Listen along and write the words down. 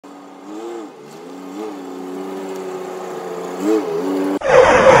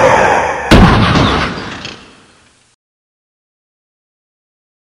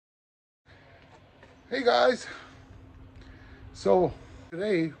Hey guys, so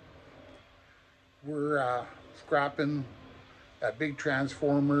today we're scrapping that big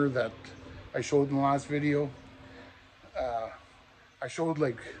transformer that I showed in the last video. I showed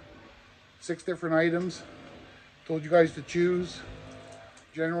like 6 different items, told you guys to choose.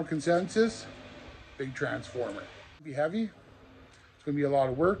 General consensus, big transformer. It'll be heavy, it's gonna be a lot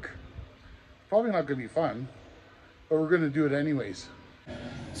of work, probably not gonna be fun, but we're gonna do it anyways.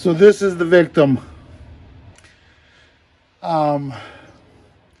 So this is the victim.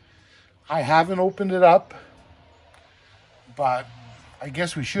 I haven't opened it up, but I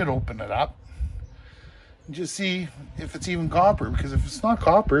guess we should open it up and just see if it's even copper, because if it's not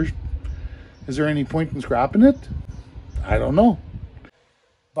copper, is there any point in scrapping it? I don't know,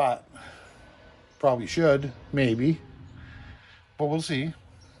 but probably should, maybe, but we'll see.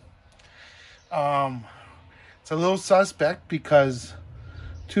 It's a little suspect because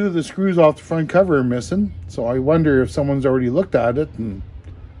 2 of the screws off the front cover are missing, so I wonder if someone's already looked at it and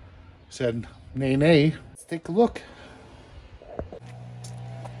said nay nay. Let's take a look.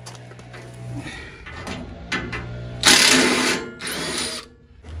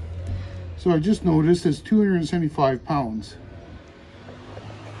 So I just noticed it's 275 pounds.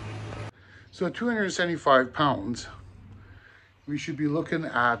 So at 275 pounds, we should be looking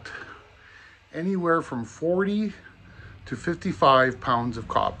at anywhere from 40 to 55 pounds of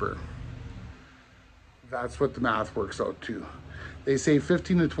copper. That's what the math works out to. They say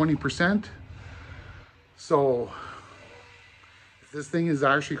 15 to 20%. So if this thing is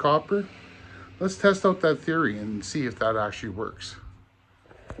actually copper, let's test out that theory and see if that actually works.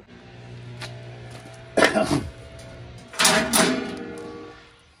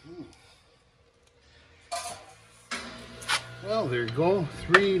 Well, there you go.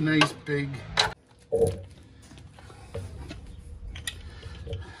 3 nice big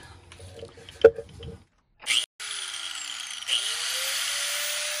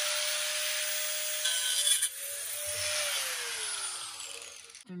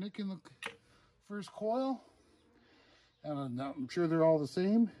They're nicking the first coil, and I'm sure they're all the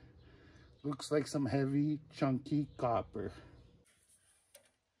same. Looks like some heavy, chunky copper.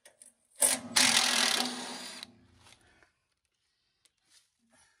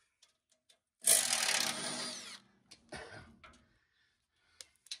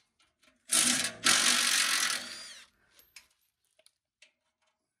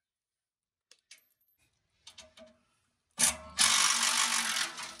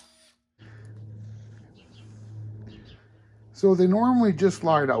 So they normally just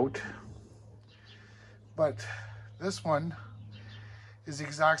slide out, but this one is the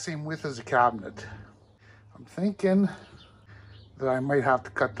exact same width as a cabinet. I'm thinking that I might have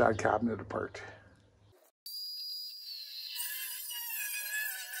to cut that cabinet apart.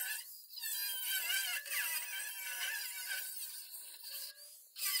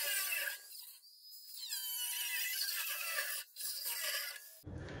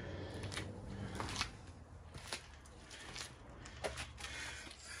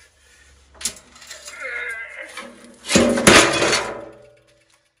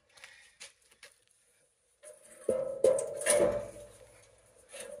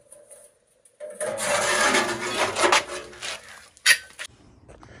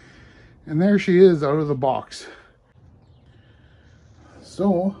 And there she is out of the box.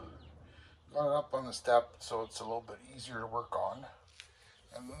 So, got it up on the step so it's a little bit easier to work on.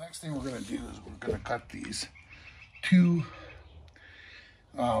 And the next thing we're going to do is we're going to cut these 2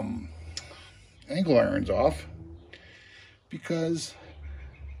 angle irons off, because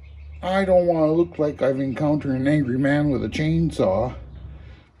I don't want to look like I've encountered an angry man with a chainsaw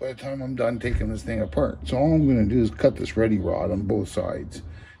by the time I'm done taking this thing apart. So all I'm going to do is cut this ready rod on both sides,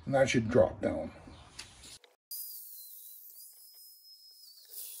 and that should drop down.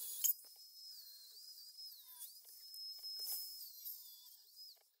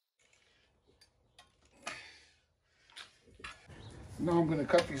 Now I'm going to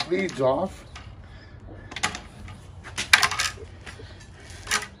cut these leads off.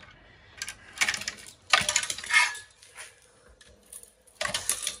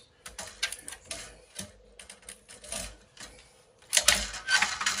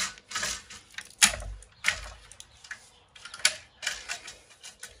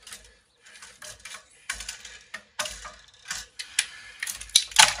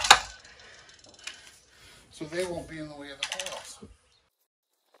 So they won't be in the way of the coils.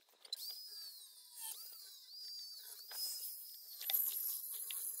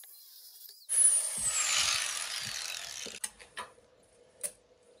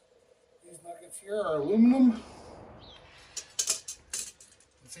 These nuggets here are aluminum.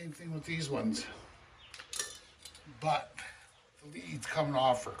 Same thing with these ones. but the lead's coming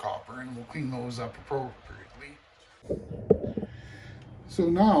off for copper, and we'll clean those up appropriately. So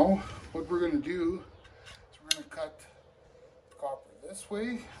now what we're going to do is we're going to cut the copper this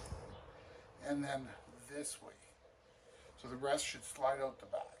way and then this way. So the rest should slide out the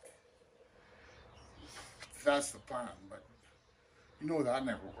back. That's the plan, but you know that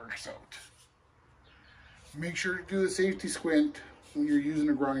never works out. Make sure to do the safety squint when you're using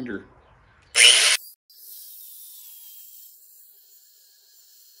a grinder.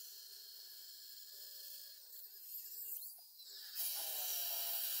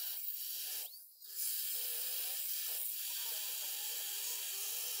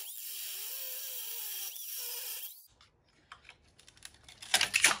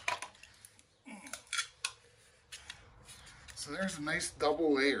 So there's a nice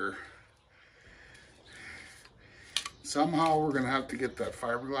double layer. Somehow we're going to have to get that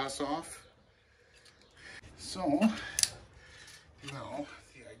fiberglass off. So, you know,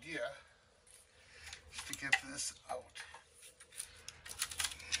 the idea is to get this out.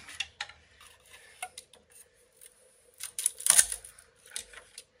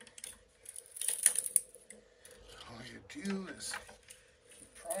 All you do is keep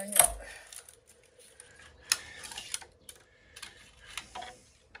prying out.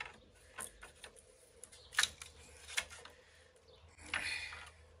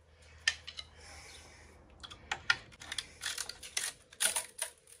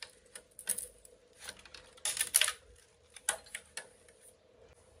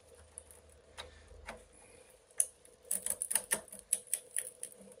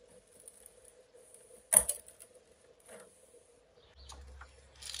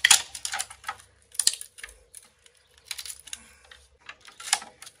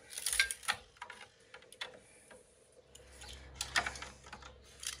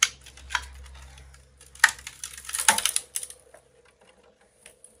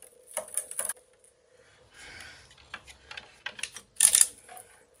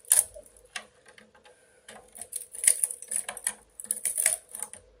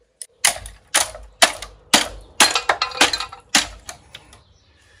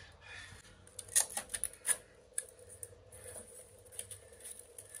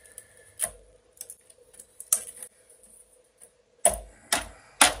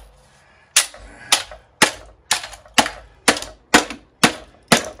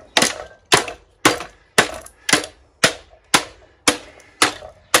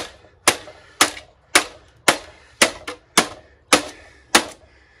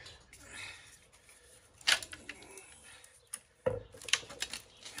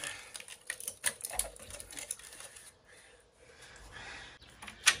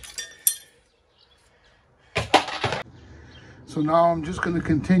 So now I'm just going to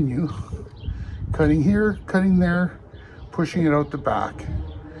continue cutting here, cutting there, pushing it out the back.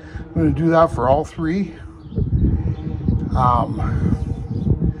 I'm going to do that for all three.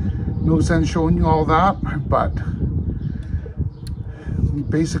 No sense showing you all that, but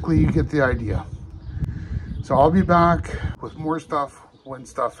basically you get the idea. So I'll be back with more stuff when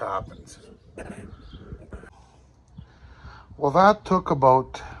stuff happens. Well, that took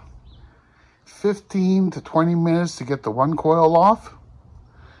about 15 to 20 minutes to get the one coil off.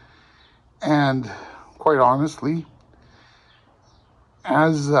 And quite honestly,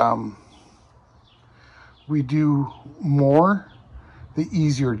 as we do more, the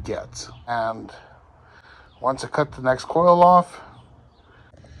easier it gets. And once I cut the next coil off,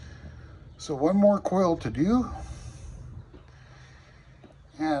 so one more coil to do.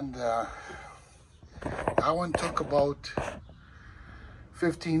 And that one took about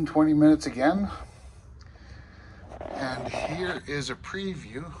 15-20 minutes again. And here is a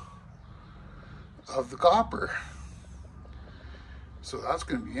preview of the copper. So that's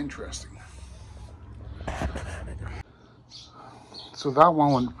going to be interesting. So that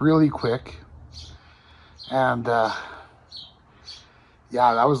one went really quick. And yeah,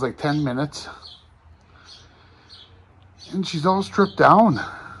 that was like 10 minutes. And she's all stripped down.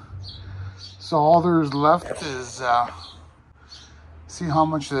 So all there's left is see how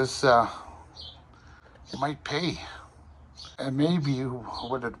much this might pay, and maybe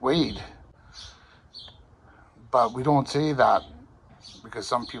what it weighed. But we don't say that because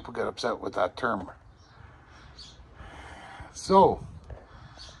some people get upset with that term. So,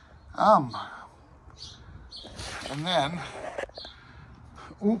 and then,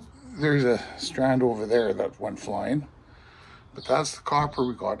 oop, there's a strand over there that went flying, but that's the copper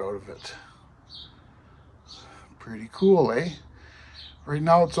we got out of it. Pretty cool, eh? Right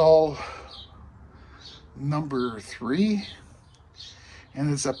now it's all number 3,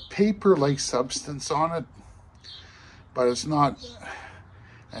 and it's a paper-like substance on it. but it's not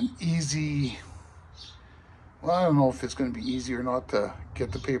an easy, well, I don't know if it's going to be easy or not to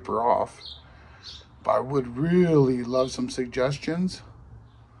get the paper off, but I would really love some suggestions.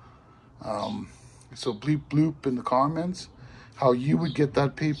 So bleep bloop in the comments how you would get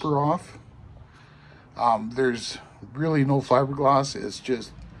that paper off. There's really no fiberglass, it's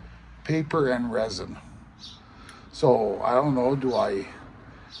just paper and resin. So I don't know, do I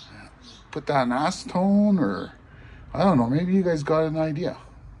put that in acetone, or I don't know, maybe you guys got an idea.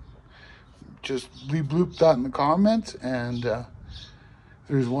 Just bleep bloop that in the comments, and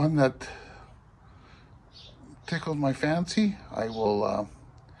there's one that tickled my fancy, I will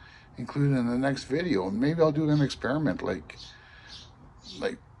include it in the next video. And maybe I'll do an experiment, like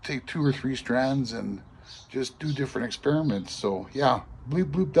take 2 or 3 strands and just do different experiments. So yeah,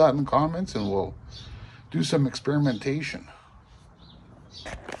 bleep bloop that in the comments and we'll do some experimentation.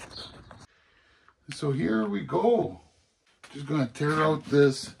 So here we go. Just gonna tear out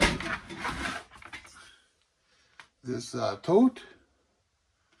this tote.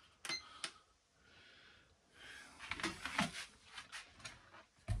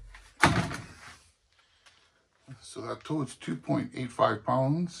 So that tote's 2.85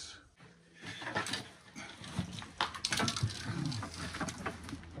 pounds.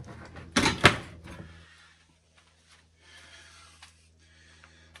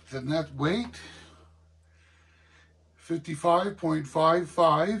 The net weight,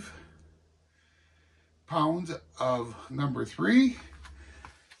 55.55 pounds of number 3.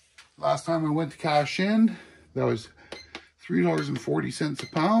 Last time I went to cash in, that was $3.40 a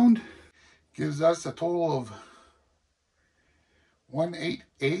pound. Gives us a total of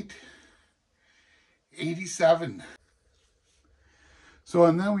 $188.87. So,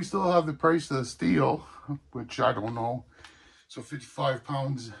 and then we still have the price of the steel, which I don't know. So 55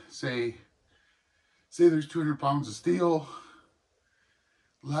 pounds, say there's 200 pounds of steel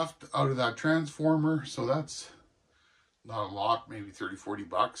left out of that transformer. So that's not a lot, maybe 30, 40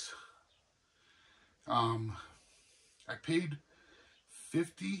 bucks. I paid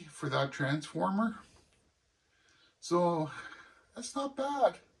 $50 for that transformer. So that's not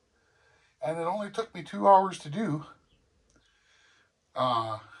bad. And it only took me 2 hours to do.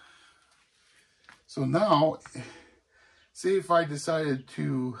 So now, say if I decided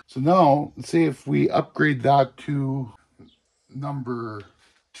to, say if we upgrade that to number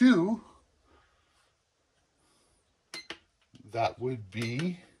 2, that would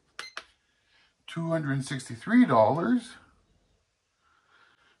be $263.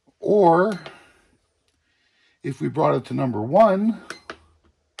 Or if we brought it to number 1,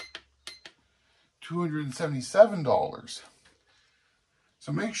 $277.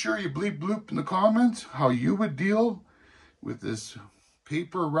 So make sure you bleep bloop in the comments how you would deal with this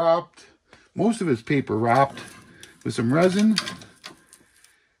paper wrapped. Most of it's paper wrapped with some resin.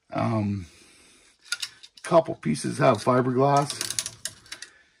 Couple pieces have fiberglass.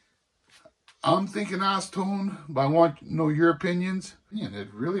 I'm thinking acetone, but I want to know your opinions. And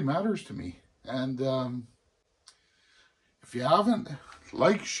it really matters to me. And if you haven't,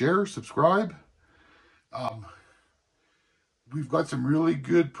 like, share, subscribe. We've got some really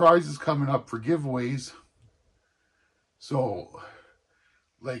good prizes coming up for giveaways. So,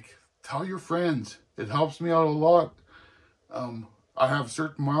 like, tell your friends. It helps me out a lot. I have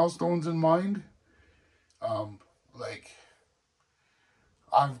certain milestones in mind. Like,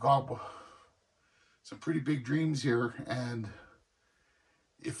 I've got some pretty big dreams here, and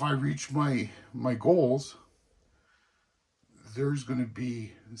if I reach my goals, there's going to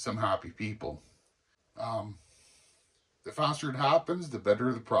be some happy people. The faster it happens, the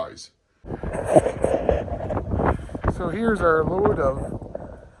better the prize. So here's our load of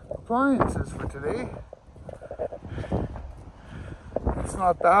appliances for today. It's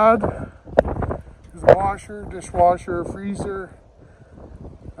not bad. There's a washer, dishwasher, freezer,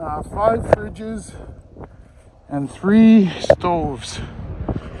 5 fridges, and 3 stoves.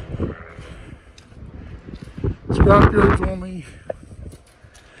 Scrapyard's only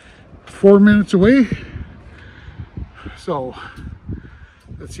 4 minutes away. So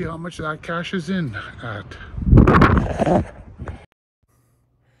let's see how much that cashes in at.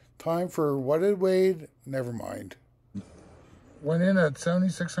 Time for what it weighed, never mind. Went in at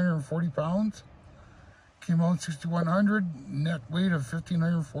 7,640 pounds. Came out 6,100, net weight of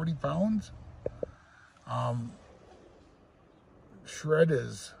 1,540 pounds. Shred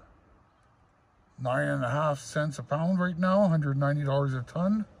is 9.5 cents a pound right now, $190 a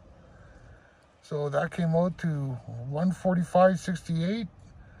ton. So that came out to $145.68.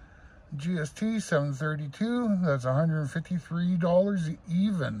 GST $732. That's $153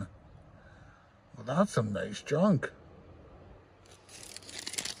 even. Well, that's some nice junk.